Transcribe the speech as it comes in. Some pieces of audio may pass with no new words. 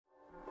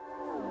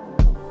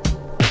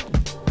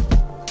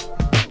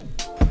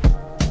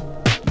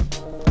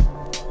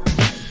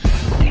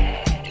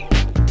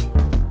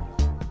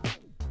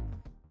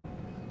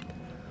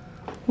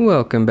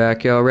Welcome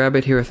back, y'all.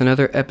 Rabbit here with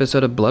another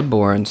episode of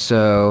Bloodborne.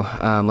 So,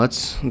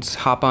 let's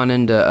hop on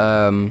into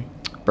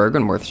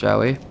Byrgenwerth, shall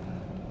we?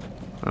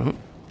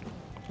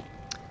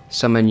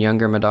 Summon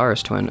younger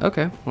Madara's twin.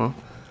 Okay, well,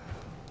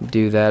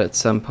 do that at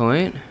some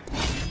point.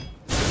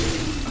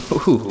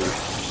 Ooh.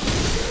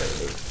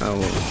 Oh.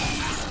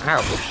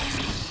 Ow.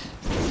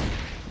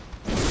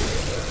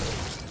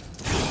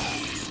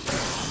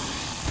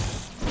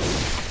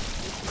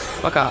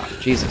 Fuck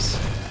off, Jesus.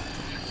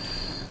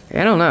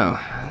 I don't know.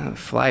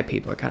 Fly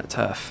people are kind of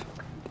tough.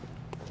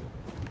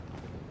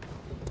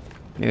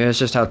 Maybe that's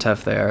just how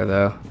tough they are,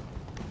 though.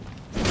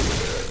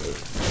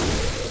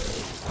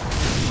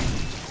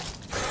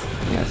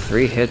 Yeah,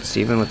 3 hits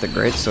even with the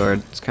greatsword.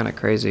 It's kind of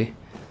crazy.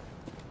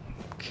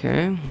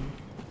 Okay.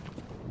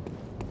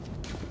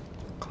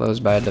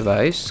 Closed by a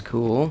device.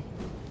 Cool.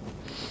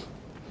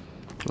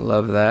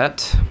 Love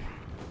that.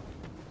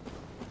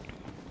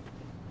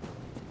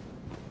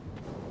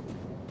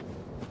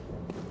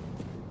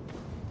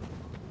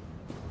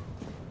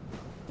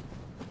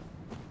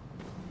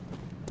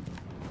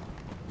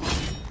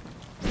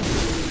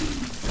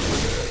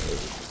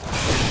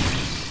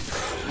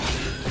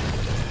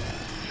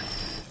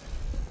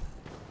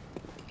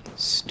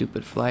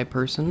 Stupid fly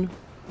person.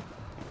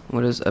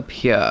 What is up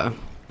here?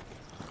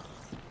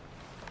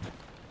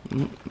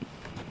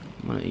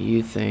 One of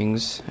you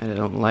things. I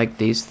don't like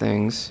these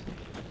things.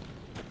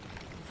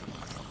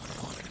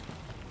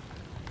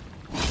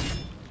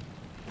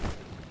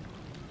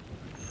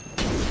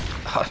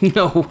 Oh,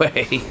 no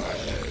way.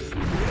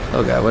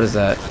 Oh god, what is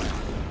that?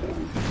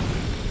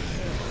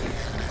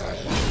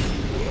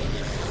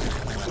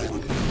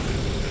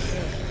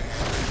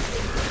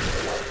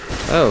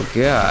 Oh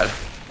god.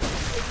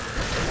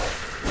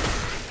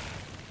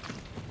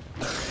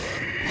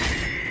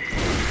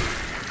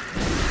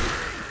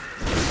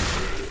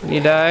 You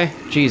die?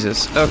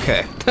 Jesus.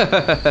 Okay.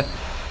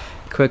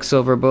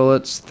 Quicksilver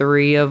bullets,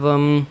 3 of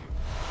them.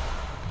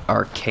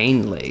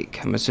 Arcane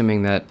Lake. I'm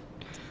assuming that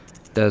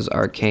does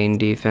arcane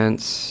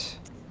defense.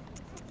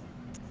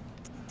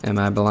 Am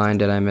I blind?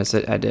 Did I miss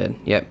it? I did.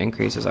 Yep,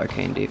 increases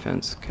arcane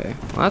defense. Okay.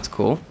 Well, that's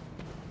cool.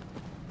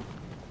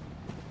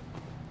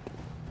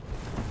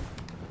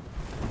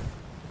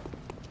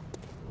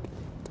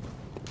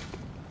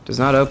 Does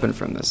not open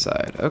from this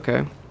side.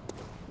 Okay.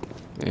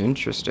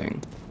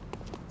 Interesting.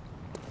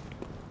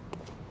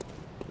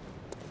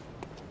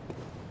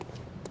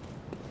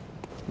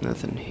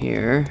 Nothing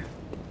here.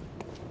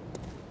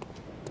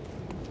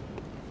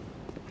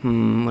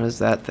 What is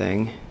that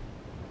thing?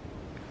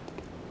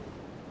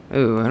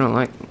 Ooh, I don't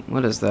like...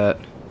 What is that?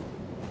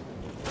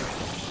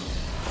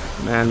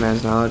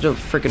 Madman's knowledge. Oh,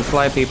 freaking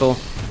fly people.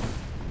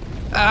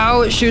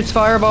 Ow, it shoots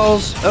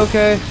fireballs.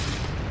 Okay.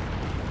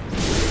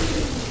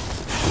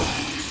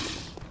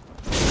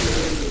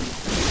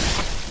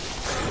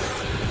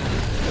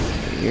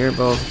 You're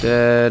both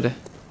dead.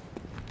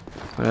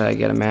 What did I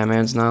get? A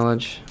madman's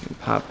knowledge?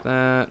 Pop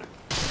that.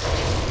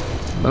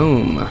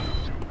 Boom.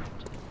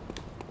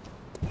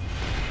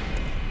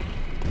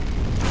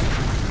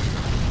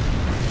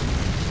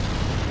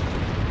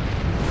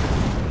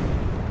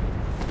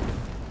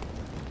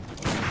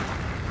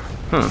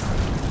 Huh.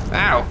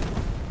 Ow!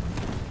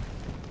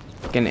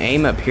 I can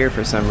aim up here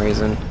for some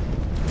reason.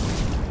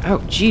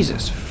 Oh,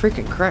 Jesus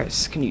freaking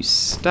Christ. Can you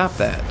stop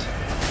that?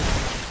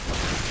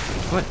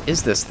 What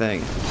is this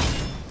thing?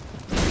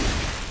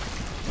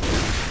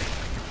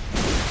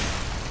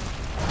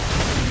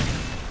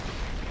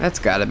 That's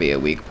gotta be a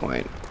weak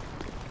point.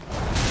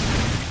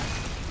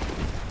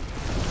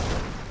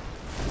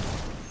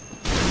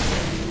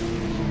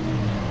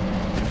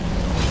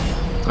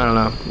 I don't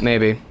know,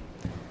 maybe.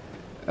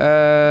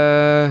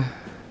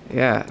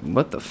 Yeah,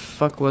 what the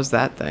fuck was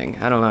that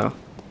thing? I don't know.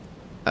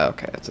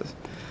 Okay, it's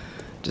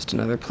just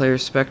another player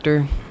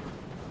specter.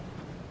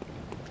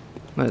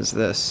 What is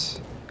this?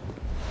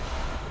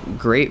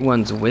 Great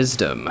One's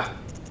Wisdom.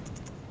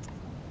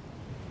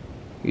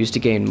 Used to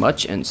gain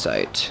much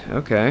insight.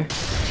 Okay.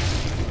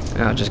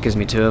 Oh, it just gives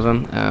me 2 of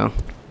them. Oh.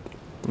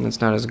 It's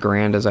not as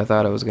grand as I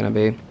thought it was gonna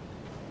be.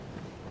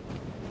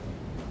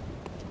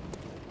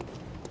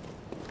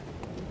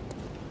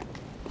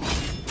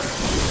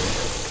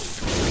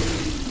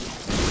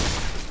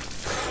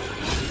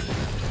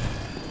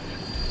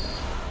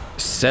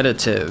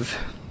 Sedative.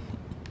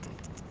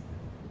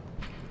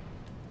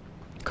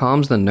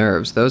 Calms the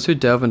nerves. Those who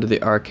delve into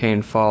the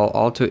arcane fall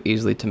all too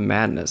easily to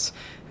madness,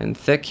 and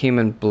thick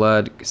human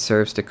blood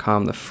serves to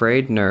calm the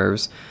frayed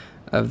nerves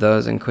of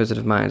those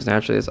inquisitive minds.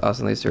 Naturally, this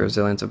also leads to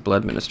resilience of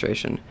blood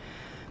administration.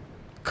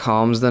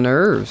 Calms the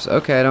nerves.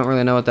 Okay, I don't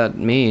really know what that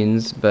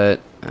means,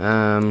 but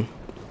I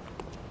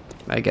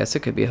guess it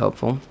could be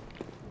helpful.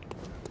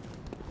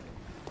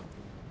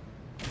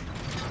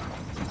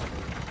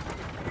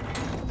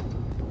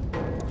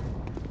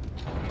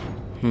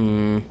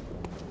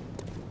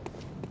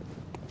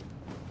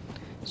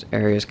 This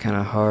area's kind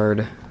of hard.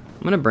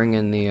 I'm gonna bring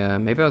in the,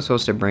 maybe I was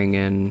supposed to bring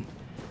in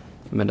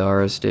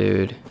Madara's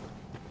dude.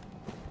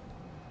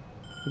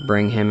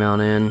 Bring him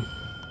on in.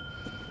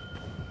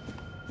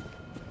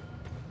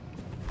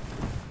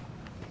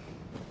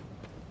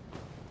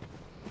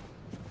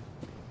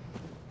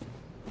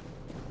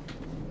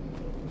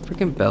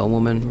 Freaking bell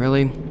woman,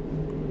 really?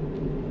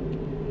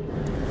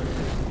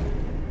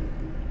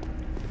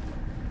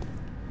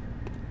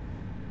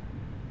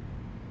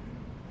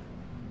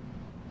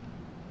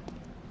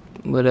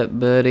 What up,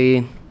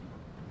 buddy?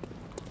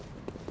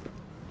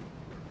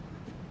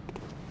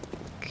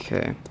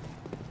 Okay.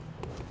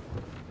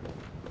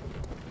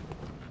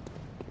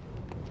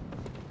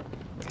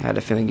 I had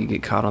a feeling you'd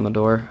get caught on the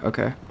door.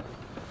 Okay.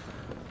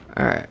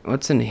 Alright,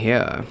 what's in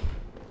here?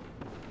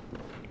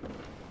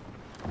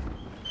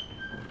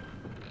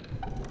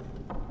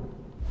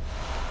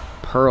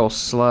 Pearl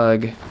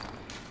slug. Is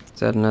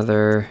that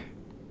another...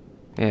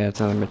 Yeah,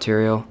 it's another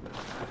material.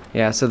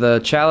 Yeah, so the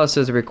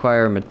chalices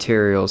require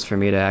materials for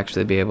me to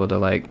actually be able to,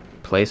 like,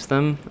 place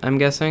them, I'm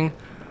guessing.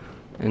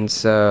 And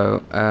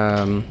so,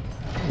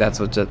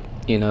 that's what,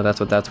 you know, that's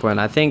what that's for. And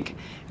I think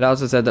it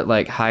also said that,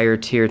 like, higher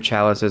tier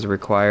chalices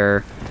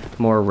require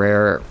more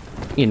rare,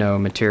 you know,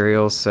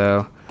 materials,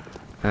 so...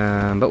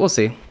 but we'll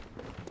see.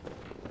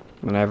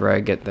 Whenever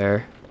I get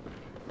there.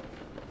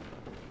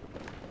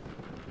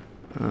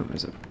 Oh,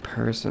 there's a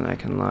person I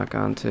can lock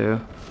onto.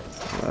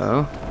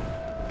 Hello?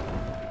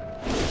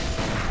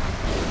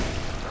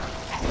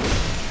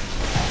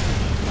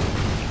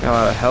 Got a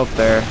lot of health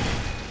there.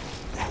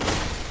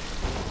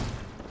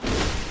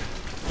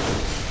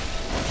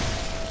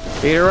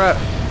 Beat her up!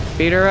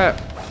 Beat her up!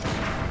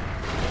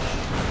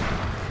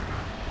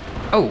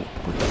 Oh!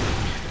 What the...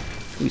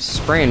 Who's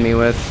spraying me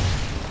with?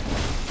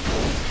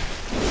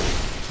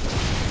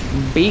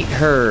 Beat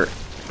her!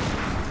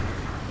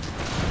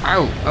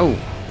 Ow!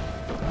 Oh!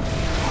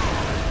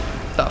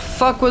 The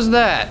fuck was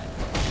that?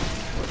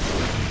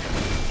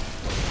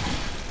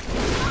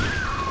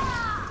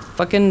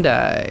 Fucking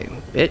die,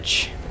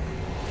 bitch.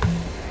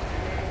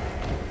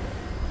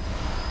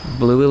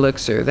 Blue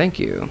elixir, thank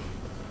you.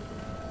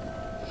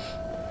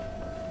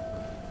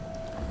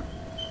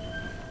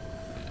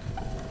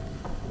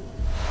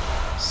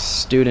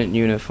 Student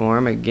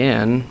uniform,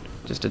 again.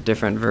 Just a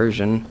different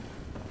version.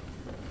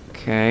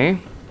 Okay.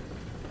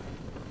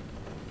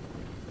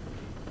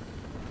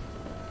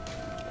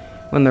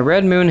 When the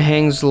red moon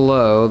hangs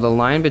low, the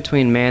line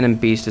between man and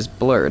beast is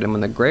blurred, and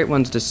when the great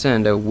ones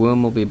descend, a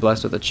womb will be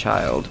blessed with a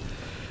child.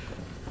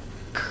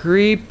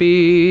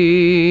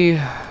 Creepy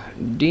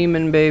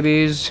demon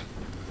babies.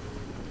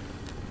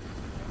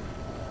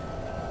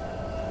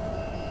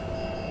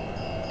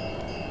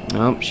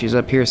 Oh, she's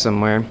up here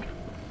somewhere.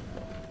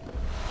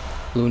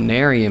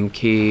 Lunarium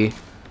key.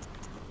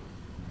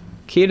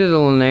 Key to the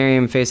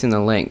lunarium facing the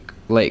lake.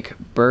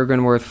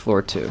 Byrgenwerth,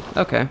 floor 2.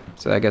 Okay,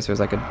 so I guess there's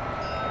like a...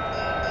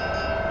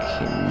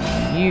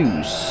 Can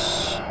you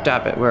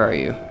stop it? Where are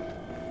you?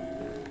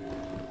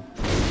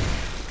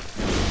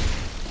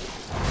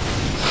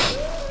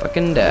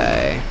 Fucking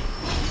die.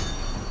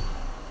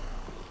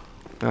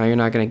 Oh, you're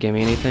not gonna give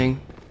me anything?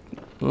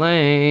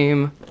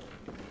 Lame.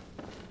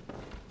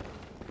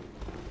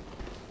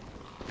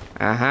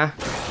 Uh-huh.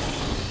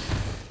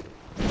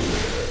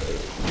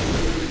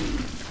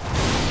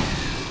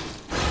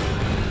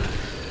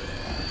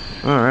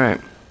 Alright.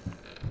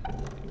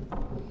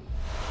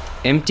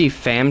 Empty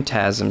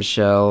phantasm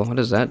shell. What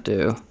does that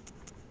do?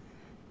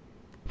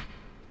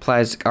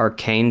 Applies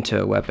arcane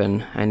to a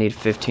weapon. I need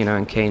 15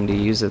 arcane to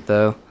use it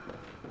though.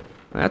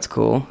 That's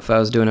cool. If I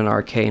was doing an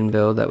arcane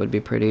build, that would be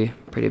pretty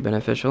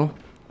beneficial.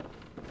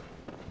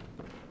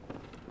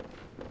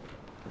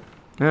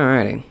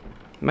 Alrighty.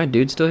 My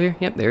dude still here?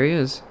 Yep, there he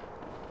is.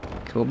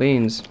 Cool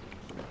beans.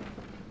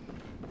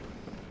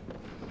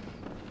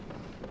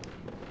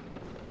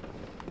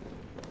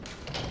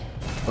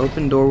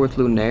 Open door with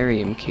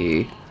lunarium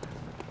key.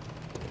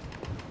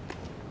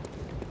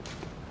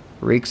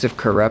 Reeks of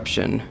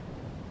corruption.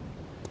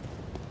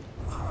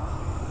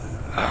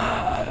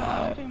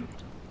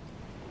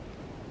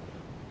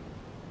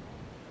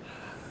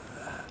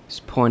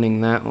 He's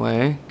pointing that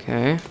way.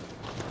 Okay.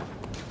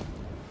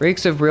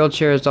 Reeks of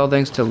wheelchairs, all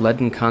thanks to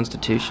leaden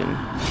constitution.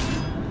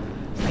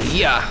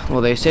 Yeah,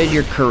 well they said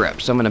you're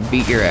corrupt, so I'm gonna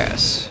beat your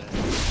ass.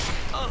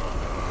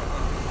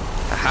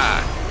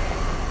 Aha.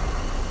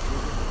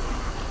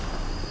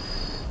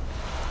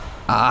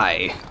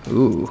 Aye.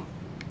 Ooh.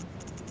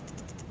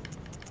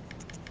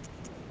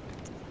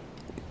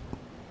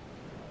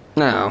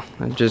 No,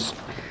 I just...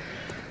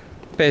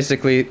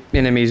 Basically,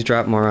 enemies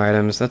drop more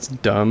items. That's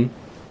dumb.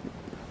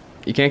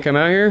 You can't come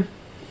out here?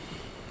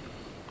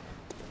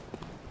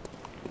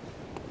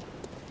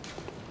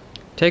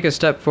 Take a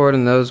step forward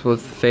and those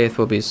with faith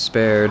will be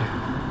spared.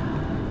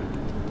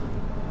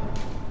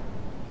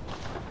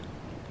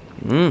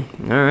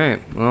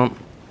 Alright, well...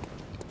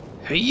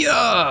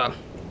 Hiya!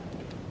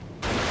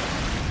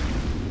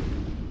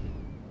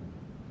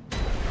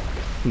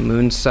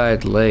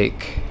 Moonside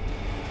Lake.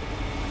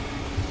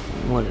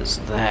 What is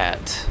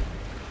that?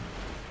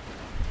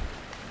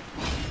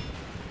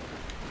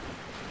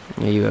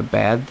 Are you a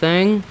bad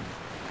thing?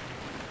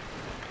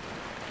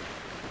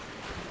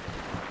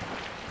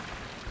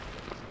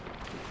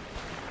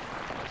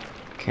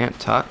 Can't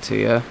talk to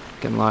you.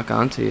 Can lock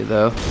onto you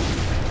though.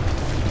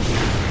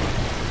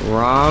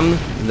 Rom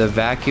the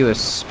Vacuous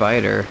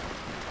Spider.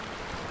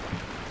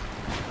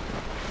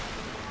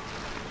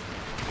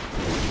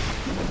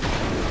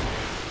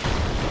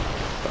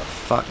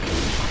 fuck?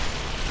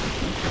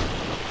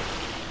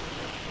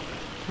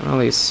 All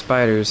these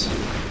spiders.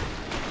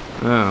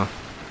 Oh.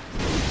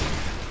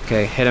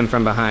 Okay, hit him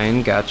from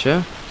behind.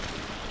 Gotcha.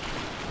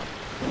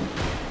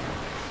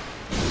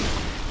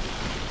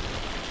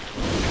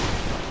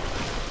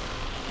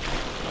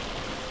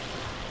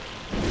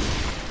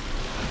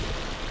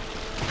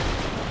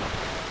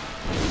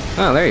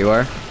 Oh, there you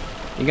are.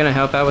 You gonna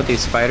help out with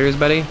these spiders,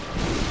 buddy?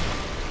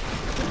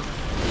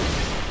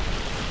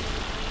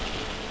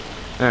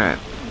 Alright,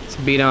 let's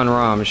beat on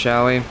Rom,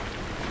 shall we?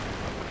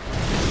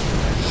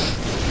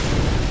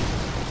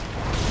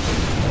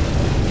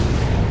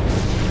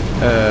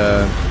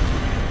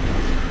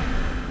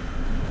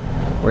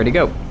 Where'd he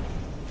go?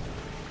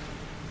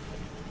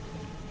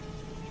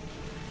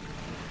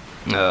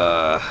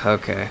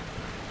 Okay.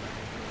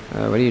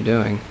 What are you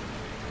doing?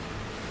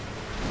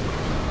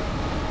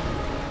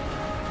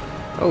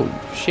 Oh,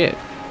 shit.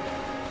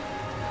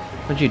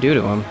 What'd you do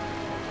to him?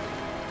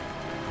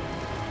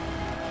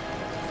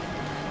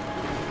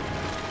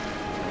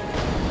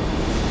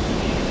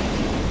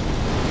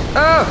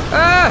 Oh!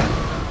 Ah!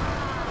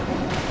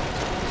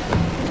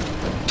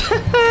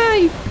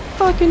 You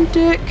fucking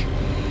dick.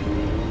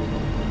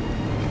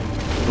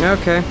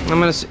 Okay, I'm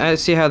gonna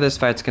see how this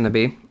fight's gonna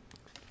be.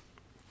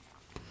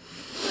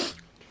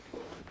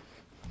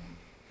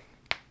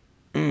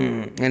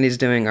 And he's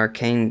doing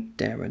arcane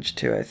damage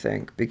too, I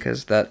think,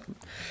 because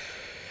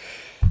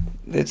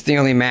it's the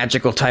only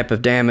magical type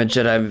of damage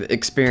that I'm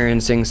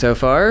experiencing so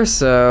far.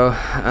 So,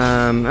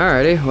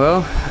 alrighty,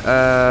 well,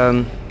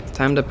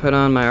 time to put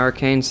on my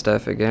arcane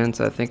stuff again.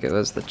 So I think it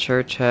was the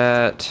church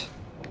hat,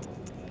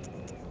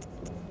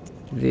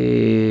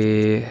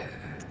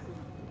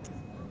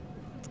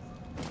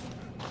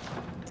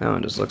 that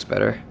one just looks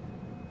better.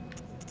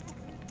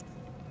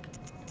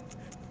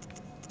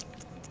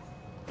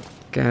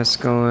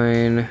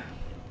 Gascoigne.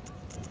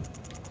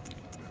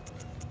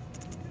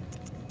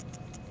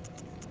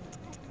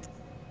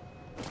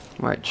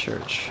 White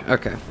church.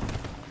 Okay.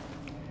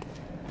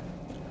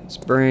 Let's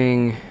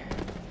bring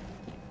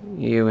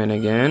you in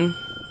again.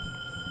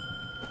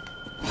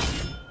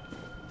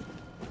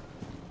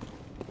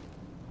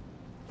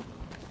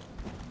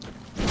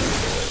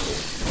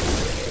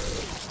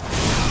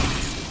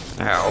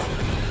 Ow.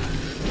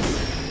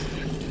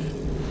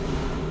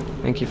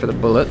 Thank you for the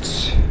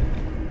bullets.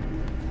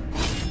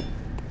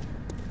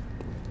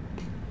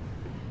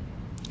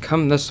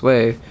 Come this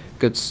way,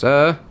 good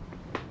sir.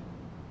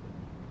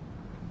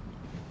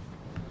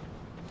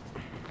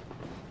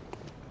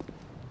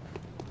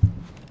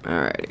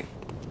 Alrighty.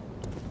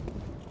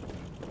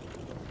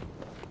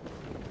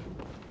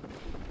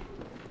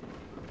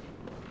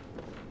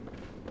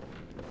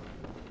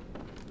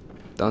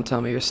 Don't tell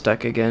me you're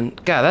stuck again.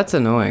 God, that's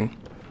annoying.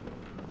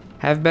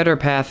 Have better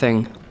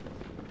pathing.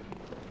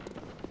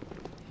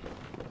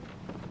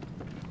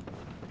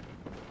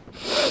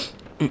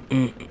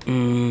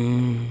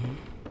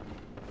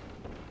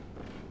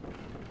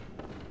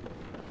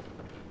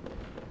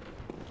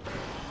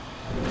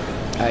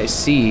 I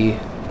see.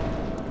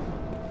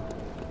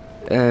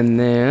 And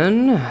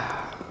then,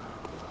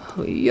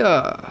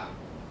 yeah.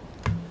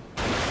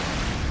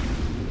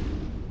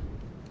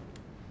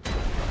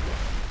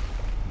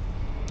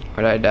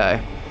 Where'd I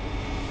die?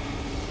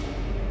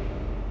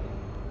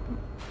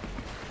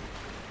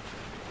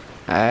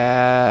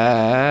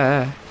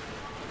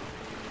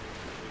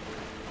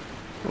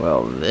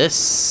 Well, this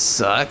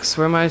sucks.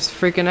 Where are my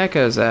freaking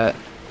echoes at?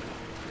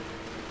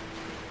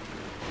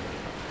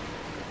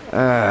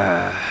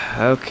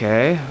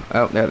 Okay.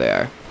 Oh, there they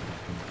are.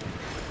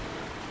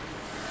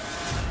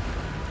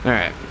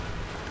 Alright.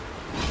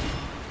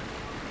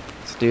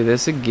 Let's do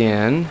this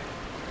again.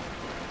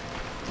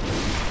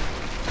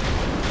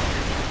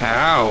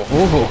 Ow!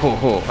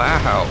 Oh,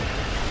 wow!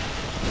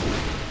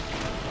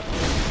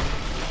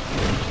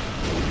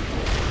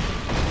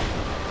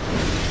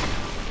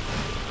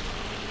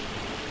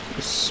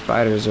 These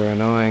spiders are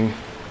annoying.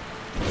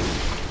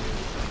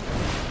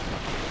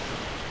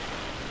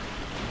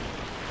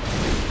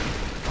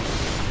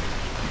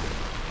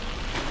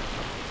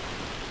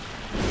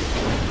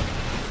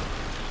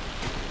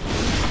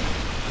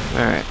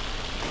 Alright.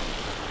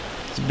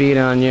 Let's beat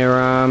on you,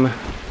 Rom.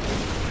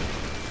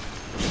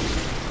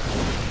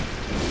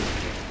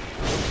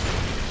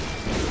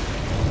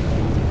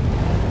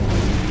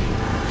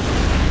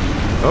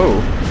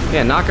 Oh,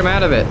 yeah, knock him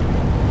out of it.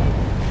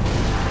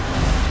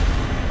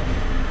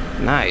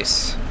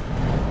 Nice.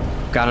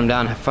 Got him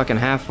down fucking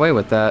halfway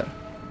with that.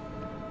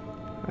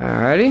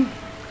 Alrighty.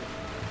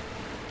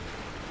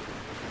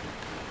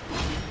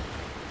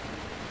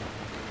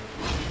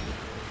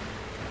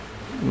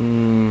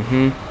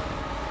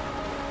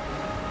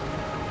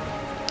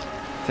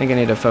 I think I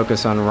need to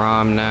focus on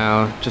Rom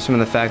now, just from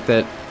the fact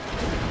that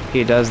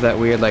he does that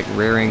weird, like,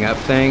 rearing up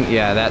thing.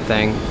 Yeah, that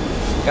thing.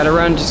 Gotta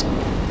run, just...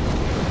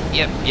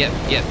 Yep.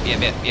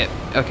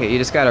 Okay, you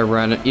just gotta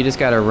run it. You just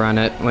gotta run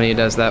it when he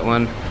does that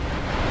one.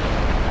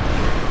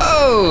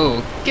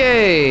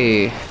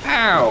 Okay!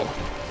 Ow!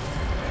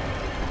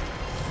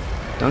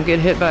 Don't get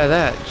hit by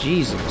that.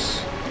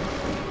 Jesus.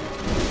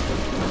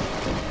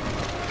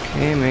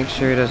 Okay, make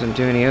sure he doesn't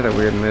do any other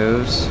weird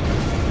moves.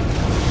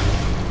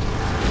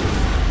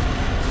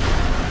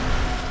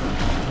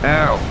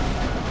 Ow!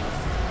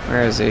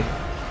 Where is he?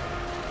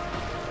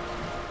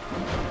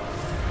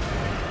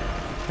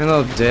 You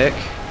little dick.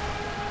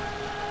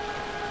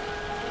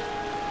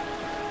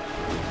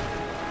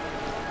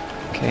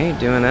 Okay,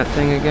 doing that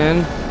thing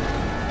again.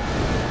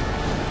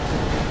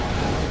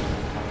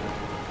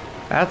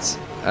 That's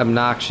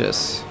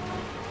obnoxious.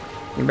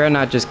 You better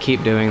not just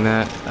keep doing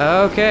that.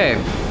 Okay.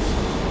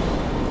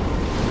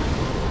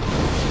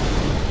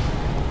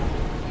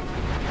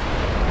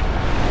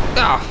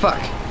 Oh, fuck.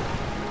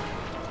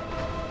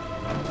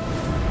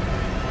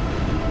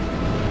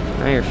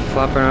 Now you're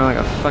flopping around like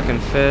a fucking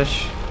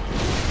fish.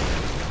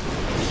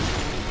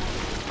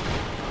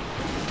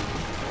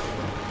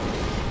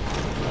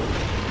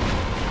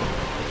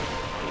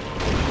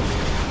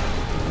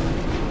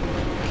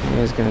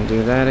 Okay, he's gonna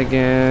do that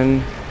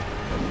again.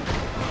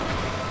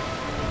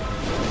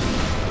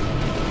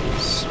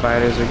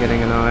 Spiders are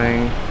getting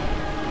annoying.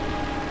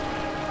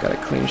 Got a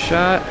clean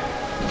shot.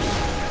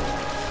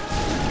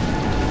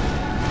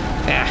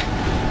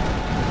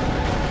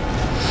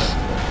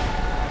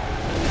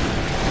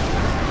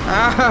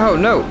 Oh,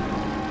 no!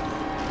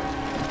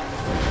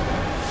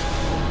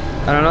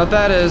 I don't know what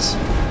that is.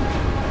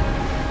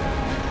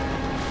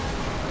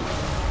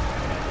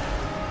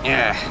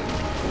 Yeah.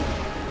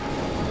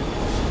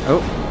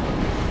 Oh.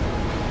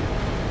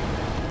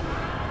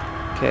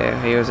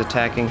 Okay, he was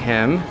attacking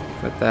him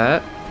with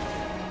that.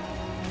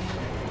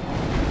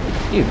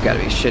 You've got to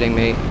be shitting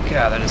me.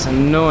 God, that is an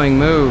annoying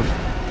move.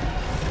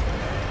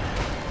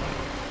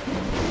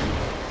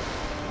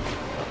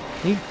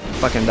 You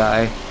fucking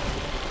die.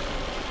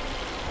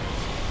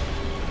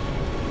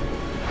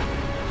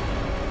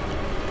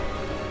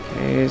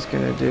 Okay, he's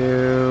gonna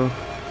do...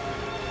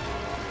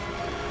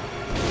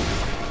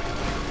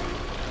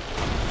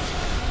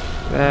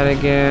 that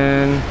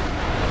again.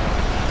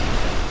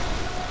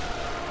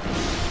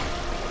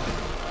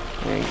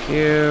 Thank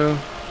you.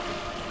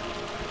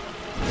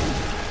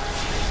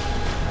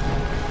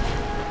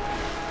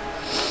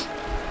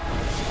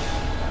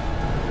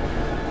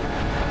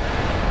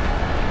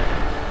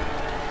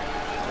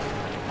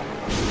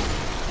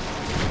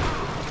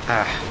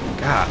 Ah,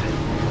 God.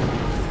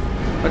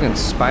 Fucking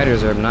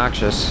spiders are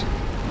obnoxious.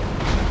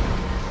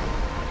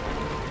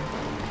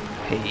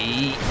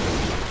 Hey.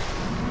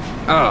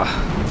 Oh,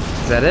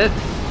 is that it?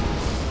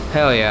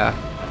 Hell yeah.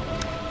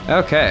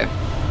 Okay.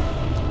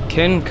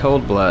 Kin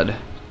Cold Blood.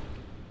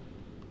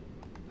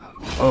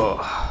 Oh.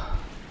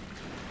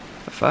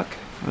 The fuck?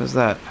 What is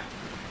that?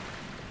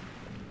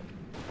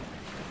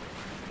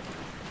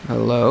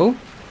 Hello?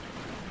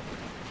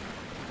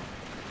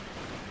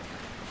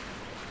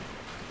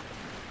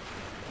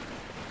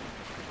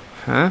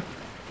 Huh?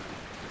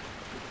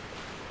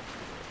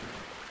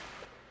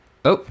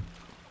 Oh.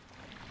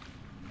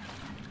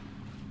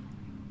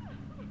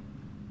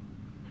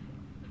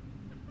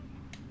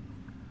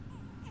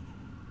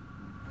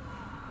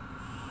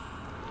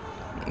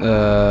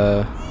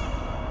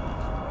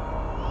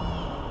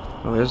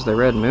 Well, there's the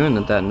red moon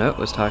that that note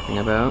was talking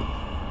about.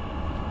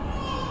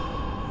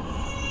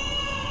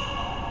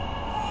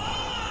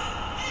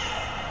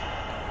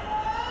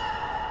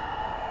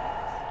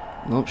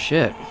 Oh,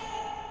 shit.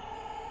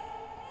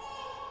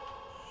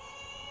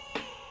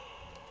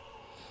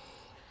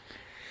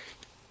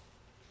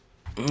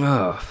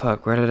 Oh,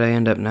 fuck, where did I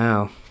end up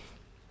now?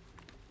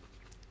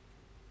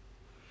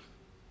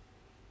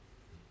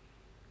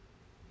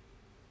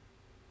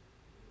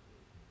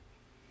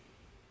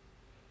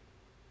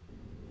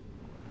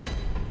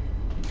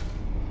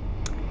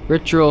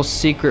 Ritual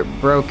secret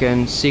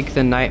broken. Seek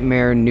the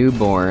nightmare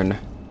newborn.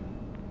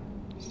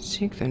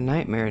 Seek the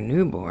nightmare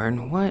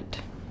newborn?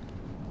 What?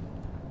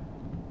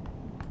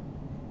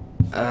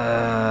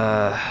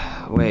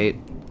 Wait.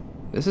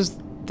 This is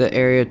the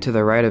area to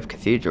the right of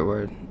Cathedral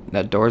where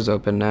that door's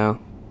open now.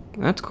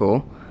 That's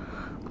cool.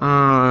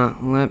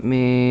 Let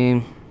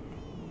me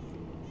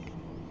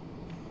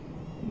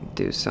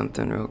do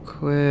something real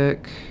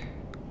quick.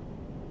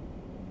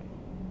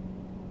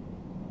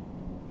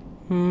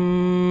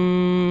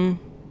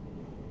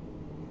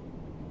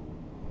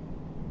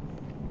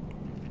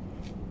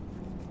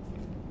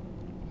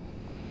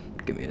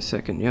 Give me a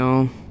second,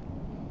 y'all.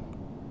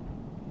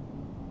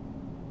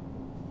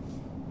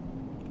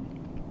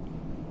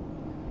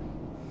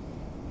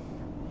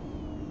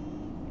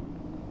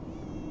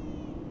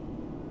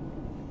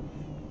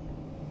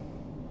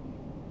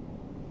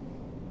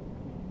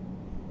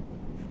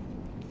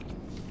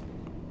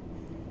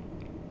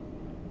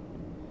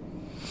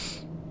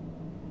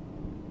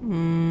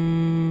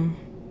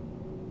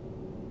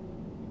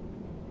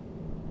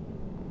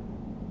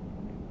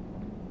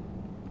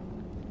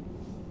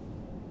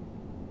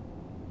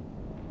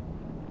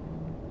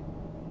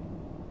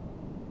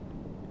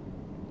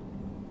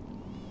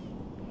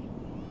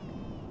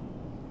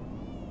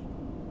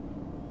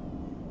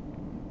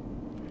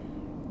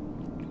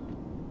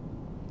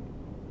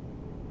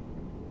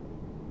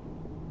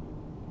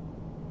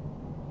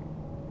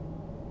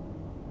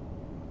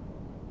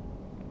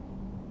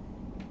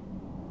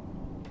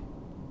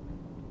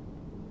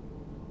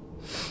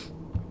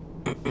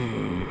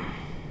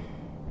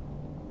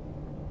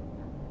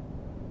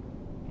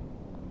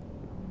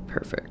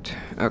 Perfect.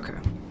 Okay.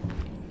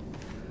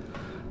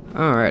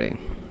 Alrighty.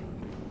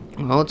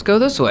 Well, let's go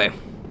this way.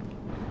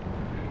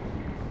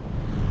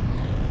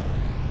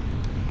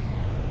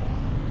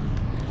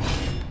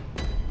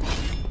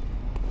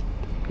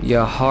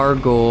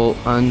 Yahargul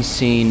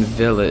Unseen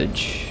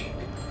Village.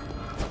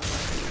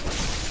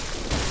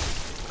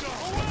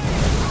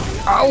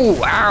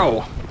 Oh,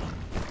 ow!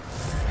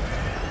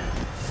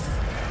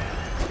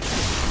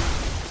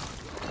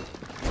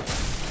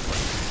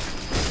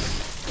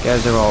 You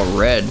guys are all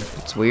red.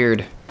 It's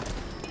weird.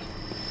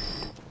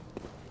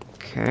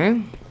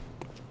 Okay.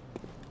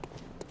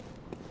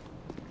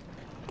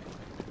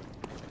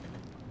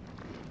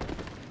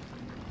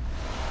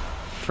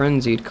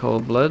 Frenzied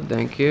cold blood,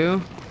 thank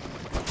you.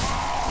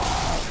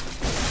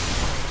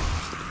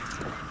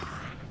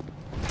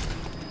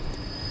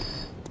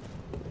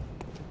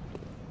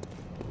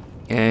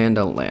 And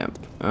a lamp.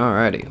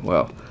 Alrighty,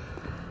 well.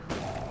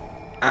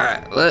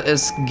 Alright, let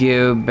us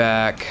go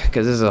back,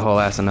 because this is a whole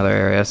ass another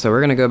area. So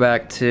we're gonna go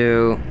back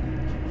to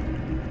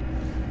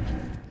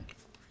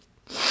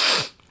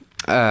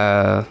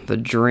the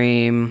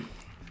dream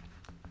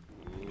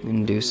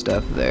and do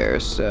stuff there.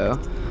 So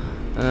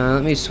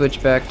let me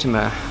switch back to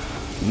my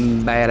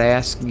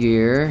badass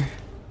gear.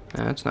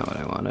 That's not what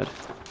I wanted.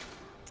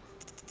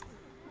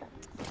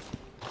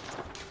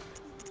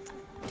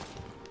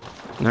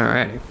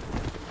 Alrighty.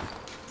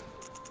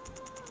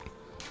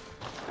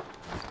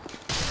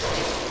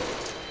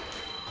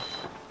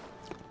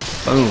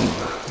 Boom.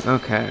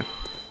 Okay.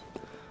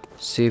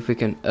 See if we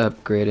can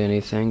upgrade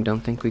anything.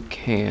 Don't think we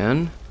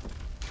can.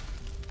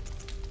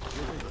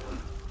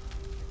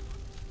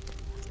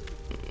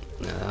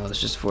 No, that was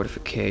just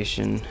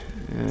fortification.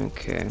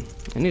 Okay.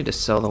 I need to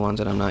sell the ones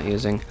that I'm not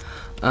using.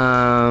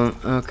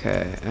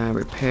 Okay.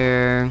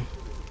 Repair.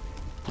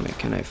 I mean,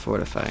 can I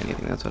fortify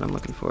anything? That's what I'm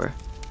looking for.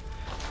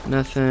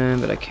 Nothing,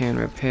 but I can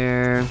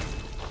repair.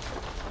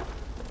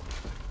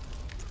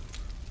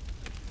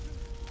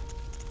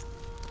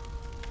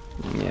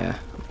 Yeah,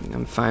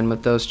 I'm fine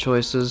with those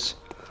choices.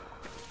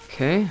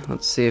 Okay,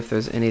 let's see if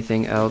there's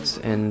anything else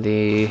in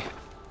the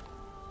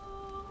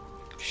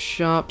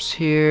shops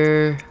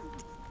here.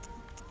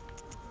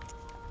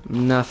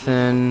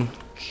 Nothing.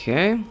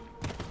 Okay.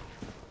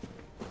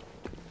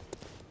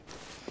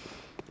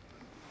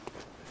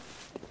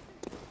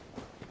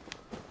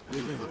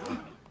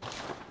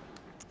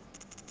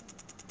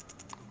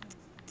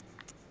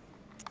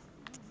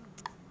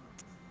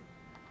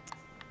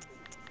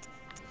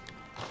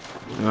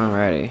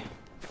 Alrighty.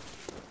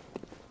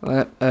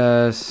 Let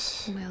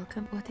us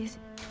Welcome. What is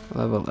it?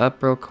 level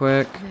up real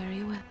quick.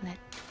 Very well.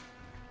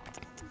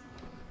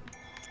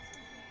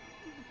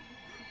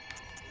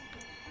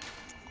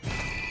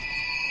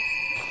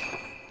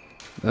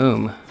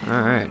 Boom.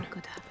 Alright.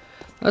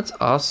 Let's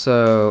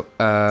also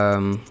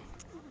go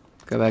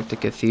back to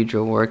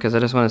Cathedral War, because I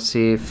just want to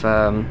see if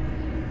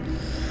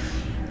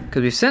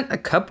because we sent a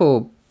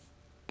couple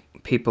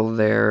people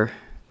there,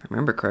 if I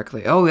remember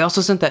correctly. Oh, we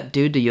also sent that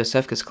dude to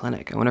Yosefka's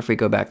clinic. I wonder if we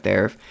go back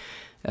there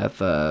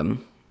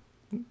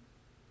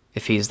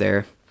if he's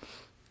there.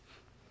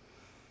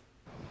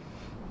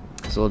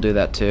 So we'll do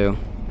that too.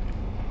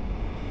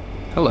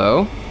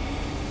 Hello.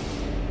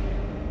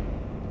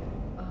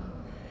 Oh,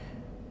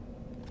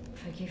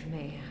 forgive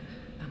me.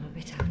 I'm a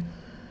bit out.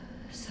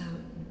 So,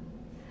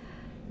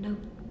 no.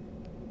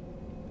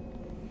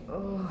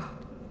 Oh.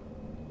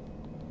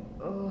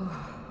 Oh.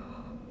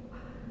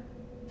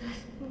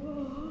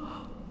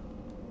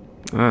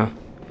 Ah.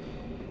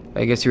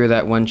 I guess you were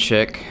that one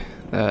chick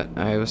that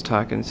I was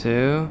talking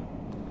to.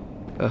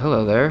 Oh,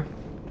 hello there.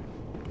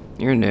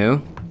 You're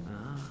new.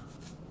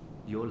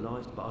 Your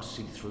lies, but I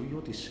see through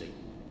your deceit.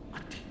 I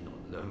did not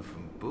learn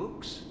from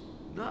books.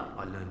 No,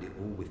 I learned it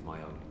all with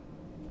my own.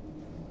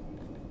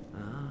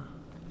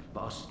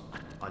 But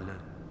I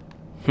learned.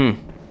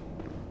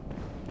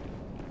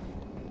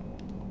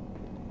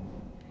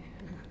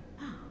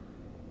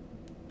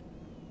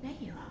 There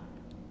you are.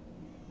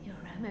 You're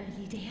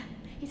early, dear.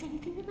 Is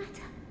anything the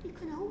matter? You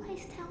can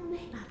always tell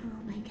me. Mother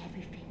will make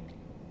everything.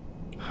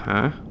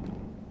 Huh?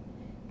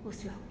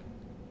 What's wrong?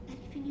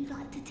 Anything you'd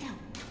like to tell?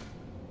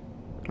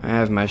 I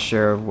have my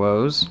share of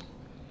woes.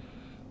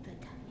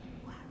 But don't you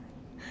worry.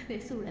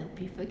 This will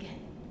help you forget.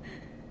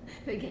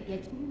 Forget your...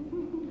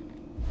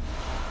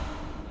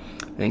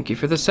 Thank you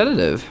for the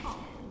sedative.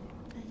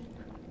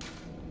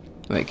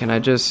 Wait, can I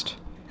just...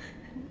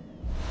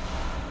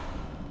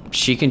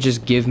 She can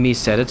just give me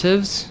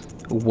sedatives?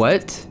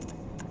 What?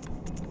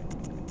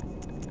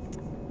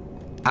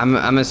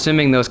 I'm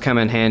assuming those come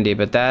in handy,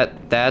 but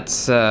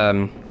that's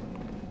awesome.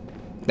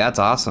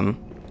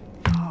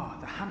 Ah,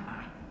 the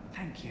hunter.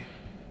 Thank you.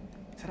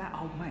 So that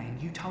old man,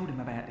 you told him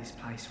about this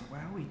place.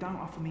 Well, he don't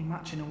offer me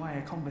much in the way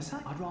of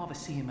conversation. I'd rather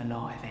see him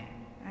alive, eh?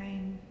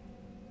 And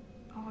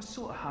I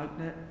sort of hope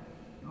that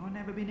I've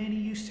never been any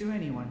use to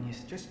anyone.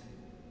 You're just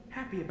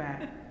happy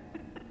about it.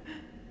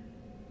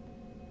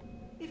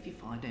 If you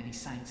find any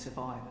sane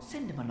survivors,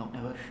 send them along to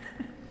her.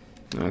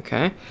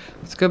 Okay,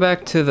 let's go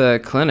back to the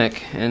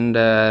clinic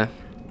and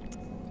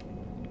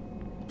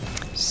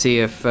see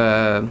if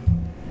that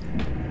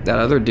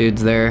other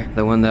dude's there.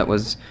 The one that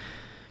was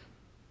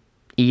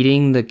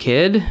eating the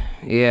kid?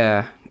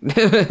 Yeah.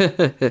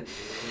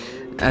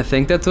 I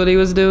think that's what he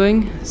was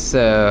doing.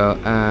 So,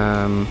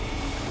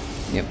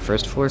 yep,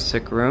 first floor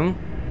sick room.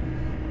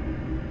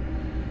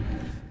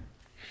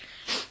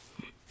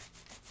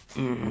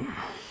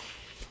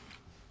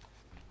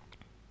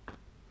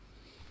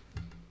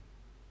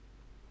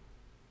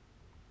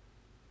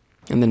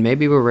 And then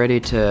maybe we're ready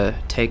to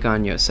take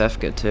on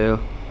Yosefka too.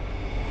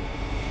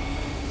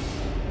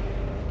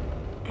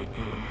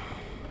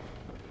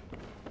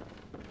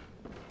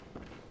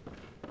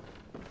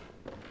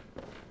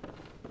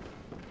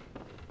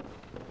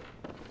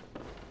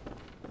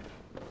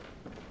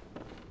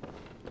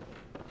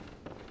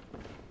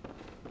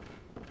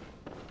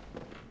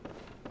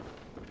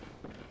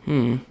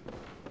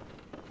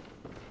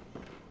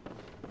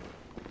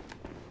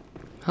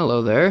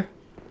 Hello there.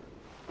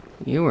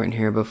 You weren't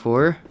here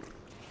before.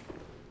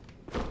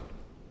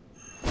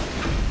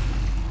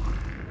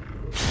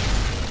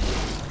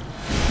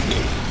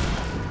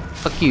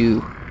 Fuck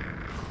you.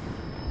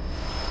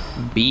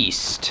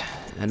 Beast.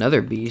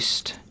 Another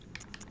beast.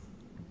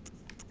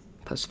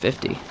 Plus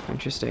 50.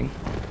 Interesting.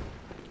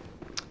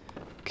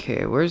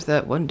 Okay, where's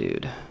that one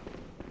dude?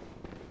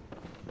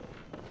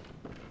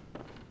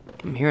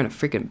 I'm hearing a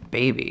freaking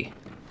baby.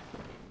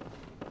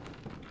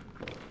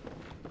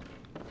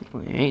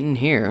 Well, he ain't in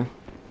here.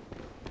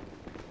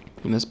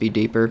 He must be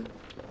deeper.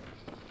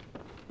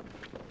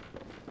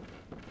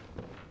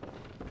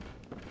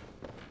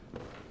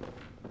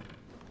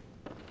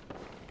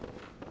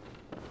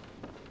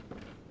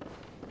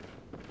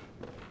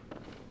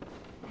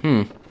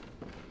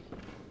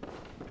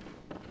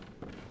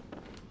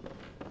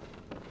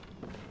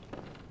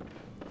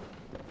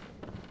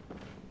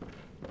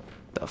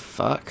 The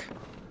fuck?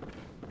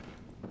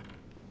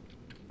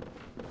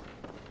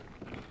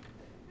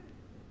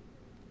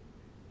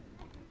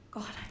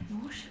 God,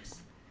 I'm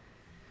nauseous.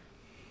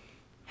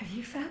 Have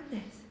you felt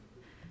this?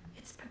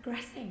 It's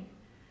progressing.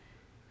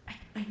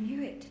 I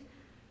knew it.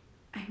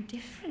 I'm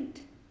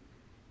different.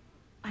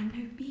 I'm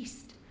no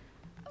beast.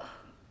 Oh,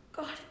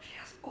 God, it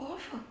feels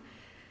awful.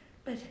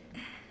 But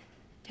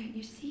don't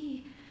you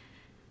see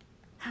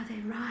how they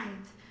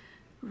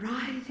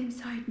writhe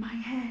inside my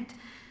head?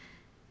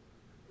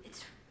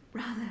 It's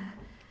rather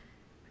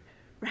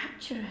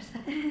rapturous.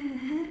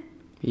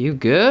 You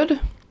good?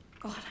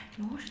 God,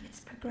 I'm nauseous. It's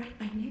progressing.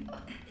 I knew.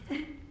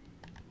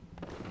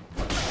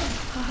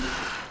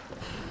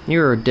 You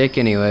were a dick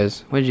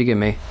anyways. What did you give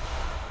me?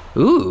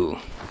 Ooh.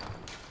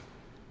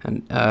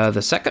 And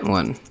the second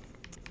one.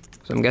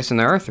 So I'm guessing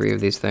there are 3 of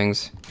these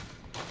things.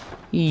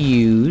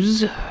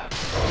 Use.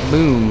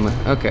 Boom.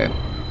 Okay.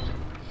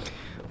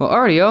 Well,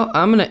 alrighty, y'all.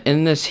 I'm gonna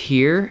end this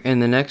here. In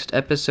the next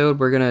episode,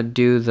 we're gonna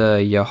do the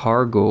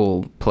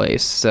Yahargul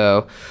place.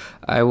 So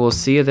I will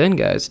see you then,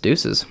 guys.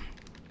 Deuces.